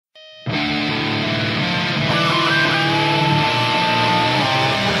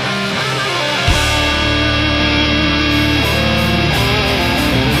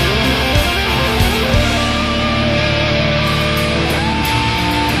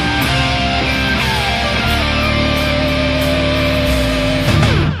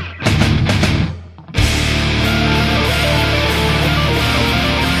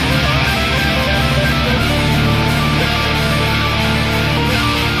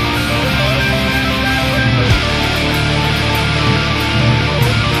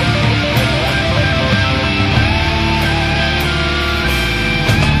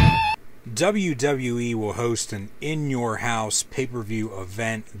WWE will host an in-your-house pay-per-view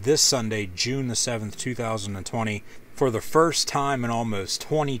event this Sunday, June the 7th, 2020. For the first time in almost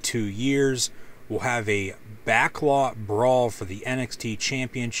 22 years, we'll have a backlot brawl for the NXT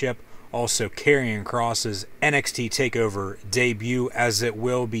Championship, also Karrion Kross's NXT TakeOver debut, as it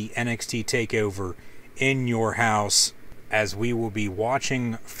will be NXT TakeOver in your house, as we will be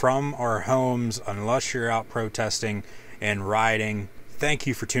watching from our homes unless you're out protesting and rioting. Thank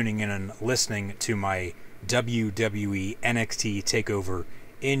you for tuning in and listening to my WWE NXT TakeOver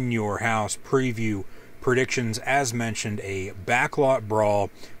in your house preview predictions. As mentioned, a backlot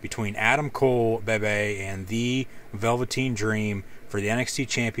brawl between Adam Cole, Bebe, and the Velveteen Dream for the NXT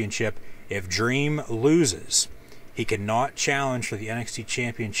Championship. If Dream loses, he cannot challenge for the NXT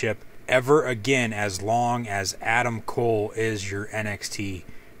Championship ever again as long as Adam Cole is your NXT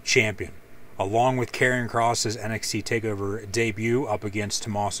Champion. Along with Karrion Kross's NXT TakeOver debut up against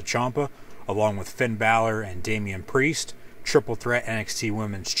Tommaso Ciampa, along with Finn Balor and Damian Priest, triple threat NXT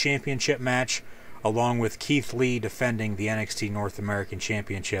Women's Championship match, along with Keith Lee defending the NXT North American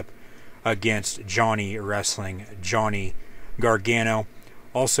Championship against Johnny Gargano.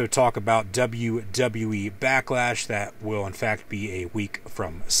 Also talk about WWE Backlash. That will in fact be a week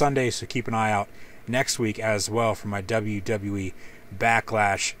from Sunday, so keep an eye out next week as well for my WWE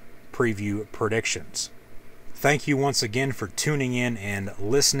Backlash preview predictions. Thank you once again for tuning in and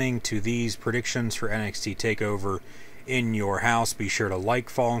listening to these predictions for NXT TakeOver in your house. Be sure to like,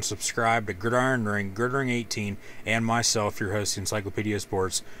 follow, and subscribe to Gridiron Ring, Gridiron 18, and myself, your host, Encyclopedia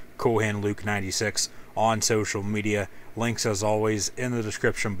Sports, Coolhand Luke 96, on social media. Links, as always, in the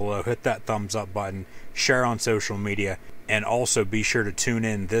description below. Hit that thumbs up button, share on social media, and also be sure to tune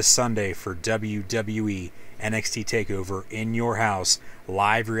in this Sunday for WWE NXT TakeOver in your house,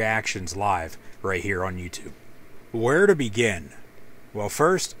 live reactions live right here on YouTube. Where to begin? Well,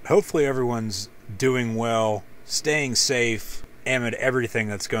 first, hopefully everyone's doing well, staying safe amid everything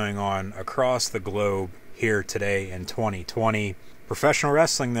that's going on across the globe here today in 2020. Professional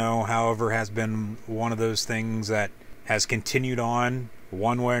wrestling, though, however, has been one of those things that has continued on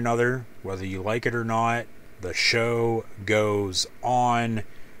one way or another, whether you like it or not. The show goes on.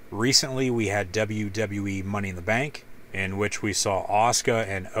 Recently, we had WWE Money in the Bank, in which we saw Asuka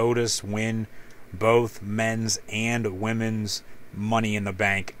and Otis win both men's and women's Money in the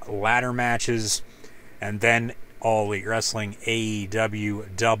Bank ladder matches. And then All Elite Wrestling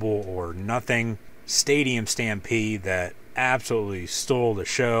AEW Double or Nothing Stadium Stampede that absolutely stole the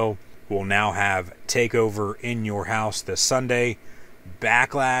show. We'll now have TakeOver in your house this Sunday,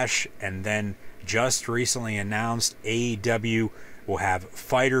 Backlash, and then just recently announced AEW will have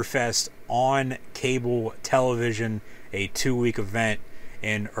Fyter Fest on cable television, a 2-week event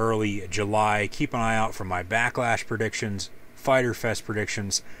in early July. Keep an eye out for my Backlash predictions, Fyter Fest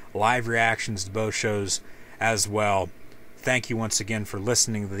predictions, live reactions to both shows as well. Thank you once again for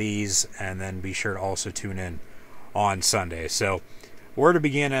listening to these, and then be sure to also tune in on Sunday. So, where to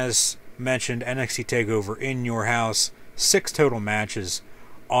begin, as mentioned, NXT TakeOver in your house, 6 total matches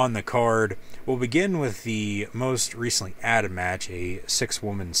on the card. We'll begin with the most recently added match, a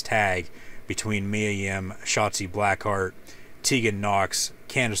 6-women's tag between Mia Yim, Shotzi Blackheart, Tegan Nox,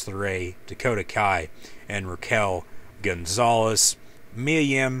 Candice LeRae, Dakota Kai, and Raquel Gonzalez. Mia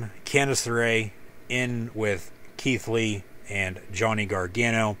Yim, Candice LeRae in with Keith Lee and Johnny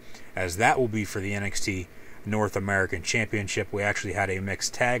Gargano, as that will be for the NXT North American Championship. We actually had a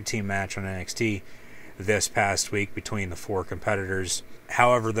mixed tag team match on NXT this past week between the 4 competitors.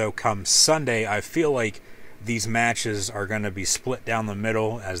 However, though, come Sunday, I feel like these matches are going to be split down the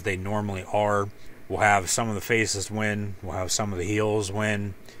middle, as they normally are. We'll have some of the faces win, we'll have some of the heels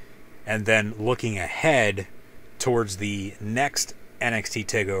win, and then looking ahead towards the next NXT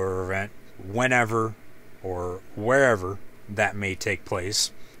TakeOver event, whenever or wherever that may take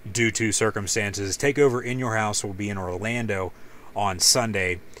place due to circumstances, TakeOver in your house will be in Orlando on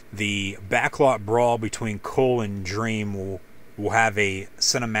Sunday. The backlot brawl between Cole and Dream will have a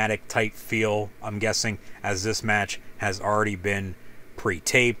cinematic type feel, I'm guessing, as this match has already been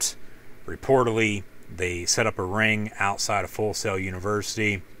pre-taped. Reportedly, they set up a ring outside of Full Sail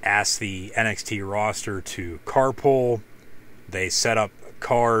University, asked the NXT roster to carpool. They set up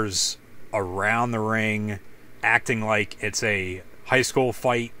cars around the ring, acting like it's a high school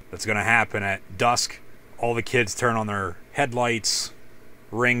fight that's going to happen at dusk. All the kids turn on their headlights,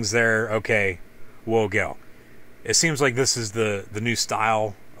 rings there, okay, we'll go. It seems like this is the new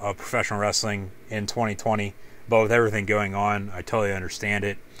style of professional wrestling in 2020, but with everything going on, I totally understand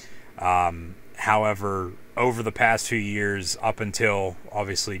it. However, over the past few years, up until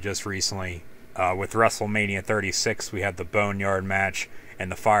obviously just recently, with WrestleMania 36, we had the Boneyard match, in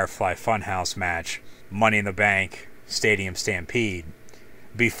the Firefly Funhouse match, Money in the Bank, Stadium Stampede.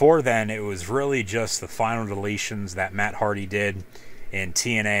 Before then, it was really just the final deletions that Matt Hardy did in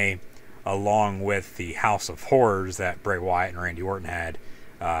TNA, along with the House of Horrors that Bray Wyatt and Randy Orton had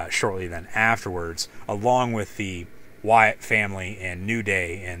shortly then afterwards, along with the Wyatt family and New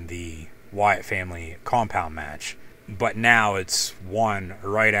Day in the Wyatt family compound match. But now it's one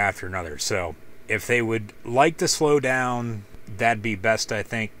right after another. So if they would like to slow down, that'd be best, I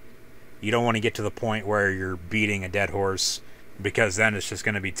think. You don't want to get to the point where you're beating a dead horse, because then it's just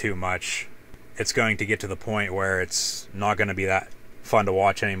going to be too much. It's going to get to the point where it's not going to be that fun to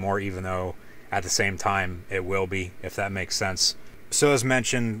watch anymore, even though at the same time it will be, if that makes sense. So as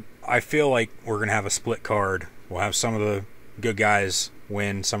mentioned, I feel like we're going to have a split card. We'll have some of the good guys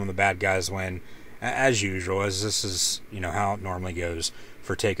win, some of the bad guys win, as usual, as this is, how it normally goes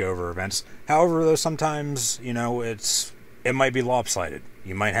for TakeOver events. However, though, sometimes, it might be lopsided.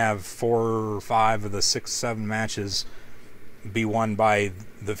 You might have 4 or 5 of the 6, 7 matches be won by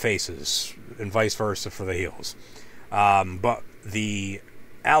the faces, and vice versa for the heels. But the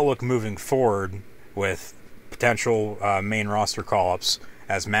outlook moving forward with potential main roster call-ups,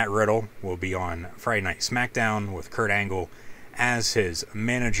 as Matt Riddle will be on Friday Night SmackDown with Kurt Angle as his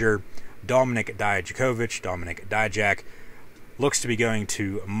manager. Dominic Dijak, looks to be going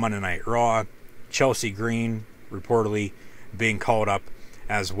to Monday Night Raw. Chelsea Green reportedly being called up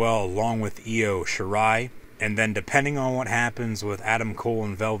as well, along with Io Shirai. And then depending on what happens with Adam Cole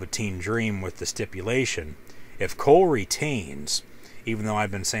and Velveteen Dream with the stipulation, if Cole retains, even though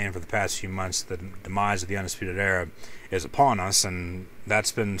I've been saying for the past few months the demise of the Undisputed Era is upon us, and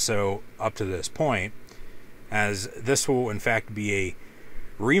that's been so up to this point, as this will in fact be a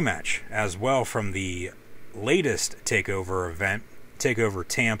rematch as well from the latest TakeOver event, TakeOver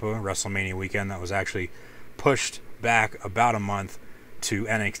Tampa, WrestleMania weekend, that was actually pushed back about a month to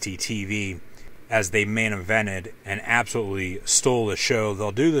NXT TV, as they main evented and absolutely stole the show.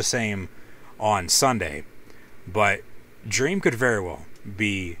 They'll do the same on Sunday, but Dream could very well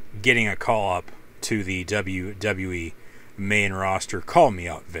be getting a call up to the WWE main roster. Call me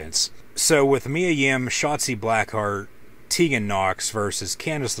up, Vince. So with Mia Yim, Shotzi Blackheart, Tegan Nox versus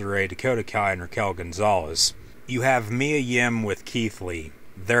Candice LeRae, Dakota Kai, and Raquel Gonzalez. You have Mia Yim with Keith Lee.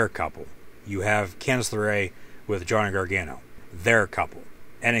 They're a couple. You have Candice LeRae with Johnny Gargano. They're a couple.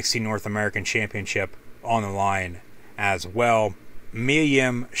 NXT North American Championship on the line as well. Mia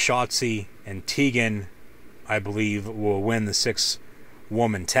Yim, Shotzi, and Tegan, I believe, will win the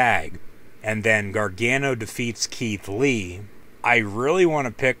 6-woman tag. And then Gargano defeats Keith Lee. I really want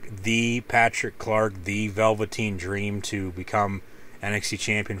to pick the Patrick Clark, the Velveteen Dream, to become NXT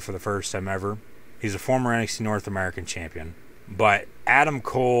champion for the first time ever. He's a former NXT North American champion. But Adam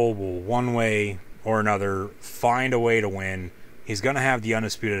Cole will, one way or another, find a way to win. He's going to have the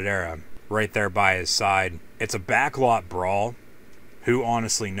Undisputed Era right there by his side. It's a backlot brawl. Who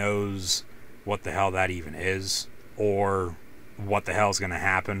honestly knows what the hell that even is, or what the hell is going to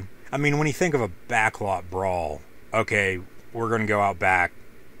happen? I mean, when you think of a backlot brawl, okay, we're going to go out back,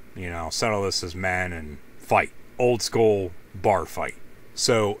 settle this as men and fight. Old school bar fight.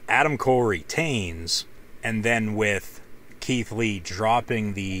 So Adam Cole retains, and then with Keith Lee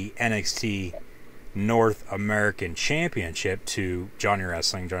dropping the NXT North American Championship to Johnny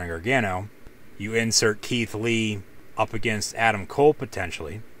Wrestling, Johnny Gargano, you insert Keith Lee up against Adam Cole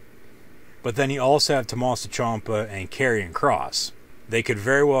potentially. But then you also have Tommaso Ciampa and Karrion Kross. They could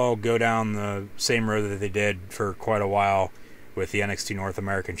very well go down the same road that they did for quite a while with the NXT North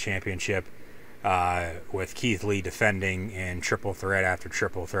American Championship, with Keith Lee defending in triple threat after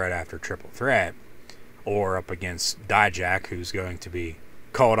triple threat after triple threat, or up against Dijak, who's going to be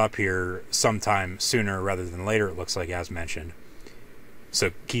called up here sometime sooner rather than later, it looks like, as mentioned.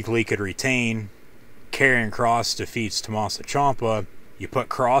 So Keith Lee could retain. Karrion Kross defeats Tommaso Ciampa. You put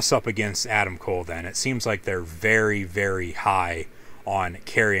Kross up against Adam Cole, then it seems like they're very, very high on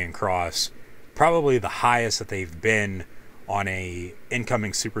Karrion Kross, probably the highest that they've been on a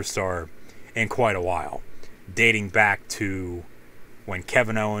incoming superstar in quite a while, dating back to when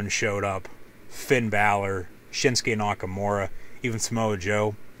Kevin Owens showed up, Finn Balor, Shinsuke Nakamura, even Samoa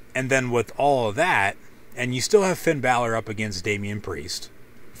Joe. And then with all of that, and you still have Finn Balor up against Damian Priest,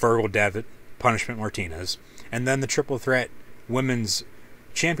 Virgil Devitt, Punishment Martinez, and then the triple threat women's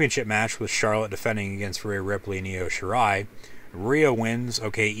championship match with Charlotte defending against Rhea Ripley and Io Shirai. Rhea wins.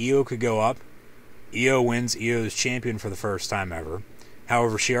 Okay, Io could go up. Io wins. Io is champion for the first time ever.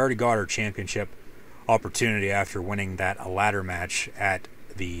 However, she already got her championship opportunity after winning that ladder match at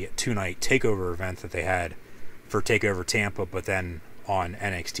the 2-night TakeOver event that they had for TakeOver Tampa, but then on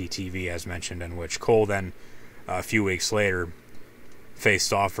NXT TV, as mentioned, in which Cole then, a few weeks later,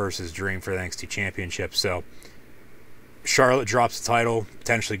 faced off versus Dream for the NXT Championship. So Charlotte drops the title,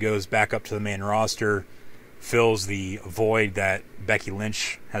 potentially goes back up to the main roster, fills the void that Becky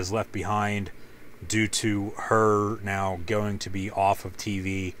Lynch has left behind due to her now going to be off of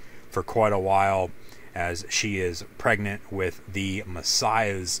TV for quite a while, as she is pregnant with the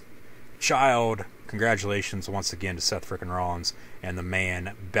Messiah's child. Congratulations once again to Seth frickin' Rollins and the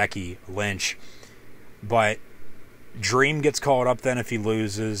man Becky Lynch. But Dream gets called up then if he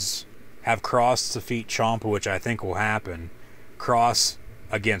loses. Have Cross defeat Ciampa, which I think will happen. Cross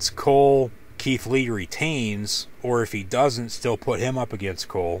against Cole. Keith Lee retains, or if he doesn't, still put him up against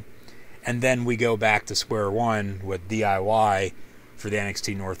Cole. And then we go back to square one with DIY for the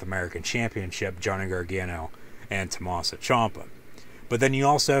NXT North American Championship, Johnny Gargano and Tommaso Ciampa. But then you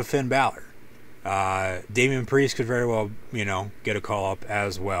also have Finn Balor. Damian Priest could very well, get a call up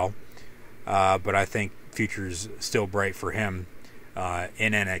as well. But I think future's still bright for him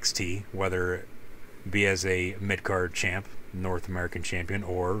in NXT, whether it be as a mid-card champ, North American champion,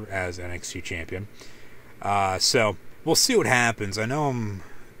 or as NXT champion. So we'll see what happens. I know I'm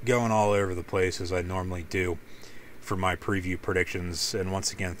going all over the place as I normally do for my preview predictions, and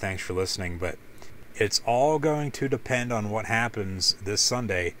once again, thanks for listening, but it's all going to depend on what happens this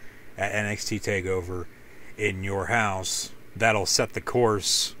Sunday at NXT TakeOver in your house. That'll set the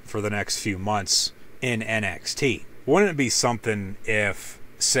course for the next few months in NXT. Wouldn't it be something if,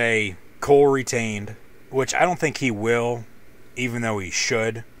 say, Cole retained, which I don't think he will, even though he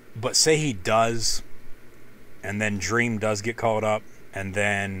should, but say he does, and then Dream does get called up, and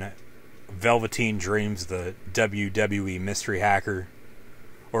then Velveteen Dream's the WWE mystery hacker,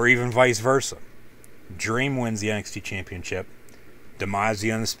 or even vice versa. Dream wins the NXT Championship, demise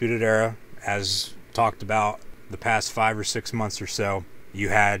the Undisputed Era, as talked about the past 5 or 6 months or so. You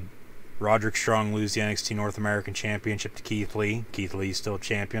had Roderick Strong lose the NXT North American Championship to Keith Lee. Keith Lee's still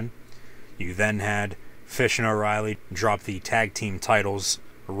champion. You then had Fish and O'Reilly drop the tag team titles.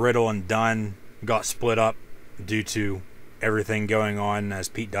 Riddle and Dunn got split up due to everything going on, as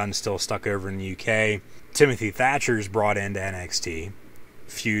Pete Dunne's still stuck over in the UK. Timothy Thatcher's brought into NXT.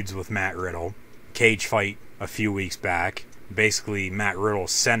 Feuds with Matt Riddle. Cage fight a few weeks back. Basically Matt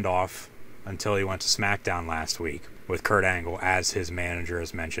Riddle's send-off until he went to SmackDown last week with Kurt Angle as his manager,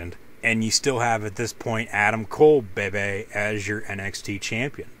 as mentioned. And you still have, at this point, Adam Cole, baby, as your NXT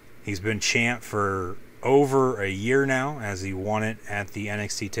champion. He's been champ for over a year now, as he won it at the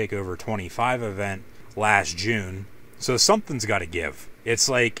NXT TakeOver 25 event last June. So something's got to give. It's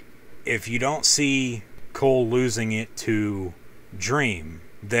like, if you don't see Cole losing it to Dream,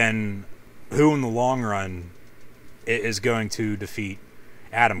 then who in the long run is going to defeat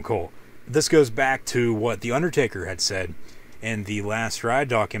Adam Cole? This goes back to what The Undertaker had said in the Last Ride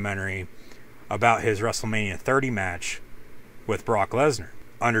documentary about his WrestleMania 30 match with Brock Lesnar.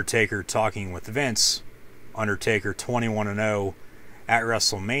 Undertaker talking with Vince. Undertaker 21-0 at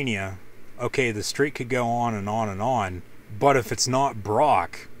WrestleMania. Okay, the streak could go on and on and on, but if it's not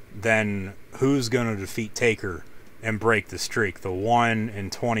Brock, then who's going to defeat Taker and break the streak? The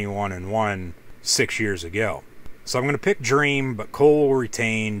 1-21-1 6 years ago. So I'm going to pick Dream, but Cole will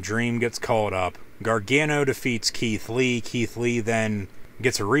retain. Dream gets called up. Gargano defeats Keith Lee. Keith Lee then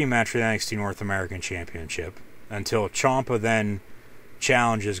gets a rematch for the NXT North American Championship until Ciampa then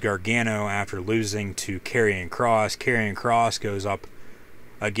challenges Gargano after losing to Karrion Kross. Karrion Kross goes up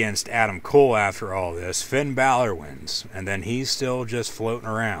against Adam Cole after all this. Finn Balor wins, and then he's still just floating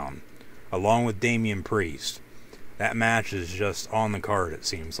around along with Damian Priest. That match is just on the card, it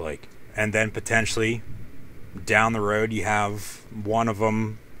seems like. And then potentially down the road you have one of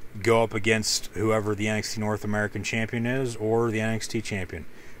them go up against whoever the NXT North American Champion is, or the NXT Champion.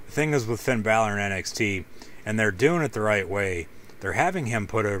 The thing is with Finn Balor in NXT, and they're doing it the right way, they're having him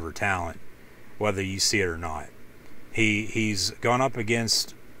put over talent, whether you see it or not. He's gone up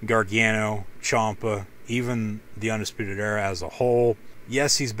against Gargano, Ciampa, even the Undisputed Era as a whole.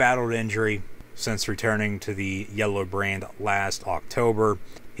 Yes, he's battled injury since returning to the Yellow Brand last October.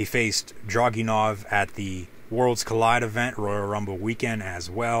 He faced Dragunov at the Worlds Collide event, Royal Rumble weekend as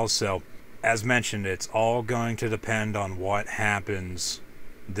well. So, as mentioned, it's all going to depend on what happens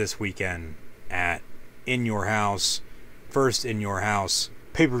this weekend at In Your House. First In Your House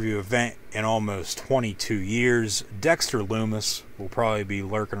pay-per-view event in almost 22 years. Dexter Lumis will probably be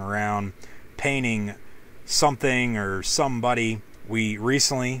lurking around painting something or somebody. We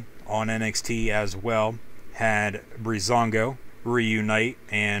recently, on NXT as well, had Breezango reunite,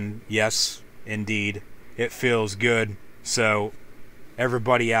 and yes, indeed, it feels good. So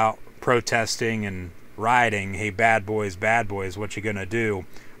everybody out protesting and rioting, hey, bad boys, what you gonna do?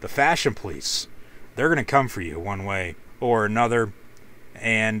 The Fashion Police, they're gonna come for you one way or another.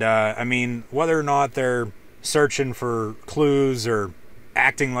 And, I mean, whether or not they're searching for clues or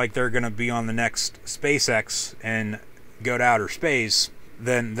acting like they're going to be on the next SpaceX and go to outer space,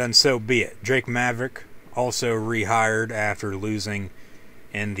 then so be it. Drake Maverick also rehired after losing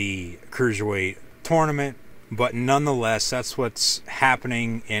in the Cruiserweight tournament. But nonetheless, that's what's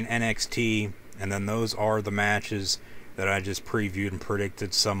happening in NXT. And then those are the matches that I just previewed and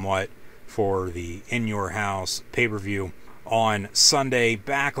predicted somewhat for the In Your House pay-per-view on Sunday.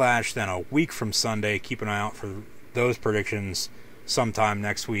 Backlash then a week from Sunday. Keep an eye out for those predictions sometime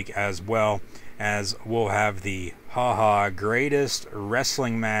next week, as well as we'll have the greatest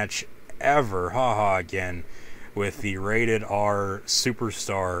wrestling match ever, again, with the Rated R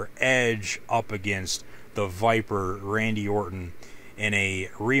superstar Edge up against the Viper Randy Orton in a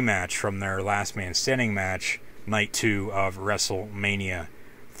rematch from their Last Man Standing match, night 2 of WrestleMania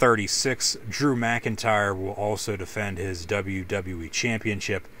 36. Drew McIntyre will also defend his WWE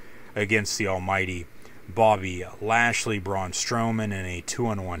Championship against the almighty Bobby Lashley. Braun Strowman in a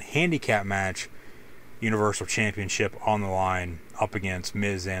 2-on-1 handicap match, Universal Championship on the line, up against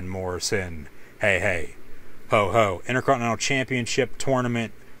Miz and Morrison. Hey, ho ho. Intercontinental Championship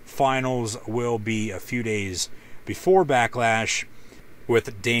Tournament finals will be a few days before Backlash,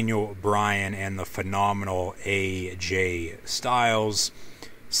 with Daniel Bryan and the phenomenal AJ Styles.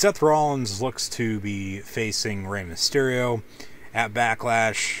 Seth Rollins looks to be facing Rey Mysterio at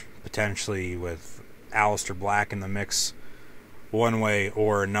Backlash, potentially with Aleister Black in the mix one way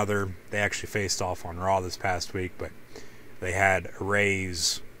or another. They actually faced off on Raw this past week, but they had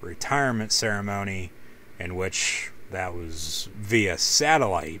Rey's retirement ceremony, in which that was via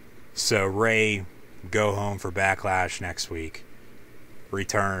satellite. So Rey, go home for Backlash next week,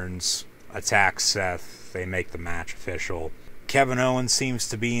 returns, attacks Seth, they make the match official. Kevin Owens seems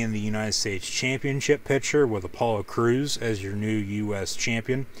to be in the United States Championship picture with Apollo Crews as your new U.S.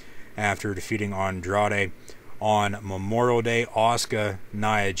 champion after defeating Andrade on Memorial Day. Asuka,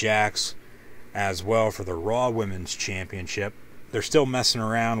 Nia Jax as well for the Raw Women's Championship. They're still messing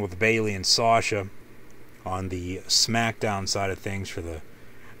around with Bayley and Sasha on the SmackDown side of things for the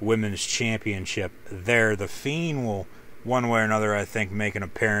Women's Championship there. The Fiend will, one way or another, I think, make an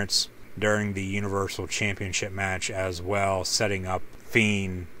appearance during the Universal Championship match as well, setting up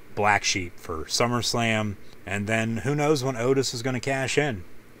Fiend Black Sheep for SummerSlam. And then who knows when Otis is going to cash in.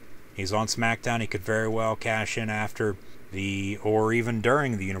 He's on SmackDown. He could very well cash in after or even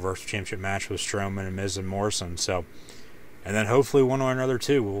during the Universal Championship match with Strowman and Miz and Morrison. So, and then hopefully one way or another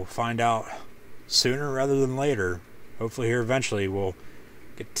too, we'll find out sooner rather than later. Hopefully here eventually we'll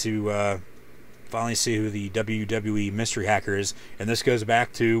get to finally see who the WWE mystery hacker is. And this goes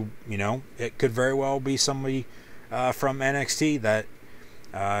back to, it could very well be somebody from NXT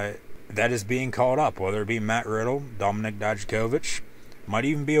that is being called up, whether it be Matt Riddle, Dominik Dijakovic, might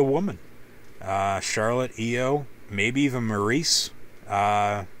even be a woman, Charlotte, Io, maybe even Maurice.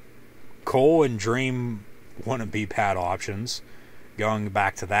 Cole and Dream wouldn't be bad options. Going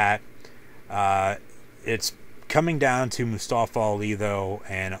back to that, it's coming down to Mustafa Ali though,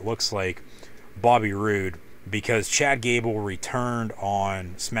 and it looks like Bobby Roode, because Chad Gable returned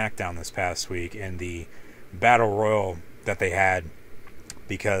on SmackDown this past week in the Battle Royal that they had,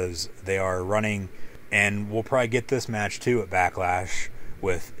 because they are running, and we'll probably get this match too at Backlash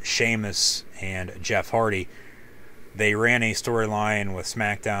with Sheamus and Jeff Hardy. They ran a storyline with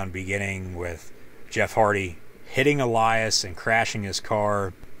SmackDown beginning with Jeff Hardy hitting Elias and crashing his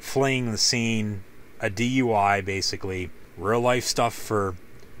car, fleeing the scene, a DUI basically. Real life stuff for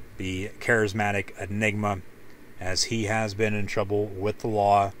the charismatic Enigma, as he has been in trouble with the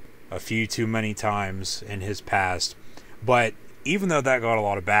law a few too many times in his past. But even though that got a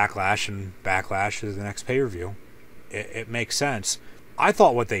lot of backlash, and Backlash is the next pay-per-view, it makes sense. I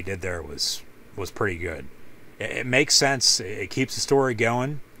thought what they did there was pretty good. It makes sense. It keeps the story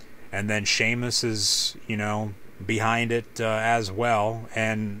going. And then Sheamus is, behind it as well.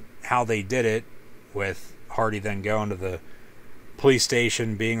 And how they did it, with Hardy then going to the police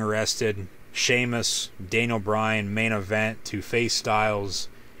station, being arrested. Sheamus, Daniel Bryan main event to face Styles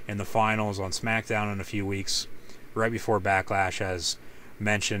in the finals on SmackDown in a few weeks, right before Backlash, as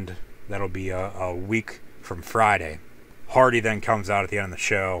mentioned. That'll be a week from Friday. Hardy then comes out at the end of the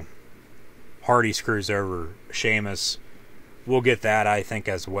show. Hardy screws over Sheamus. We'll get that, I think,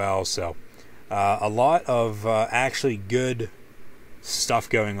 as well. So a lot of actually good stuff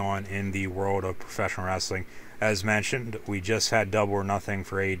going on in the world of professional wrestling. As mentioned, we just had Double or Nothing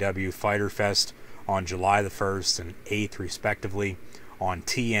for AEW Fyter Fest on July the 1st and 8th, respectively, on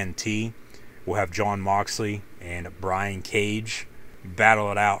TNT. We'll have Jon Moxley and Brian Cage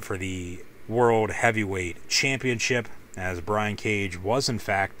battle it out for the World Heavyweight Championship as Brian Cage was in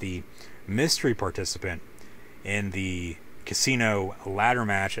fact the mystery participant in the casino ladder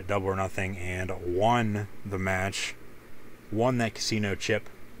match at Double or Nothing and won the match, won that casino chip,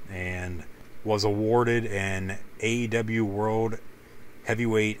 and was awarded an AEW World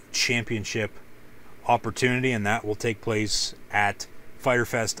Heavyweight Championship opportunity, and that will take place at Fyter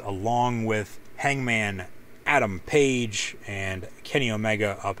Fest along with Hangman Adam Page and Kenny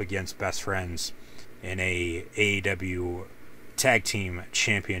Omega up against Best Friends in a AEW Tag Team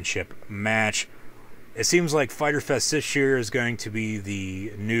Championship match. It seems like Fyter Fest this year is going to be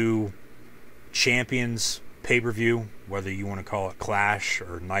the new Champions pay-per-view, whether you want to call it Clash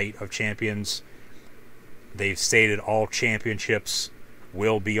or Night of Champions. They've stated all championships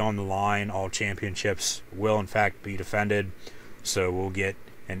will be on the line. All championships will in fact be defended. So we'll get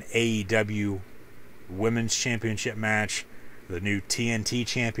an AEW Women's Championship match. The new TNT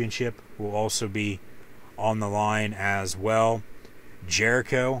Championship will also be on the line as well.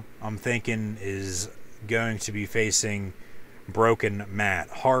 Jericho, I'm thinking, is going to be facing Broken Matt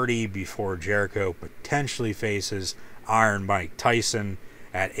Hardy before Jericho potentially faces Iron Mike Tyson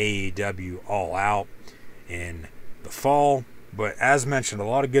at AEW All Out in the fall. But as mentioned, a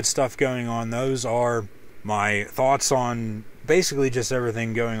lot of good stuff going on. Those are my thoughts on basically just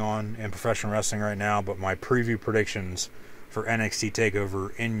everything going on in professional wrestling right now, but my preview predictions for NXT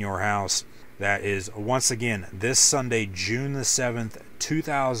TakeOver in your house. That is, once again, this Sunday, June the 7th,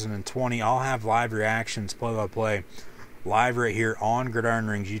 2020. I'll have live reactions, play-by-play, live right here on Gridiron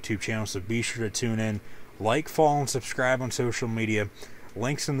Ring's YouTube channel, so be sure to tune in. Like, follow, and subscribe on social media.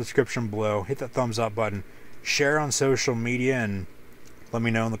 Links in the description below. Hit that thumbs up button. Share on social media, and let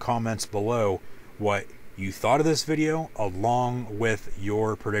me know in the comments below what you thought of this video, along with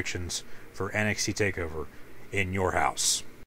your predictions for NXT TakeOver in your house.